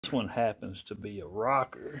This one happens to be a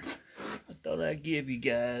rocker. I thought I'd give you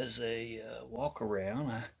guys a walk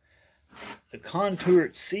around. The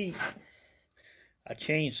contoured seat, I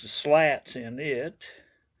changed the slats in it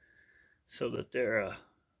so that they're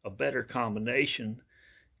a better combination,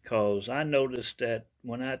 because I noticed that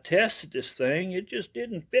when I tested this thing, it just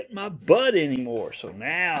didn't fit my butt anymore. So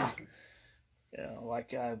now,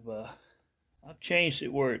 like I've changed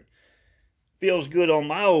it where it feels good on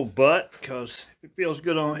my old butt, because if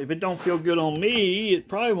it don't feel good on me, it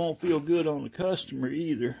probably won't feel good on the customer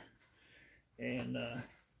either. And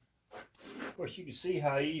of course, you can see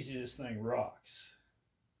how easy this thing rocks.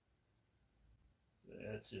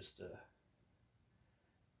 That's just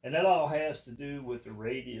and that all has to do with the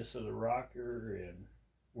radius of the rocker and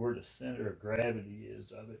where the center of gravity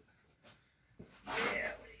is of it.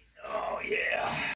 Yeah. Oh yeah.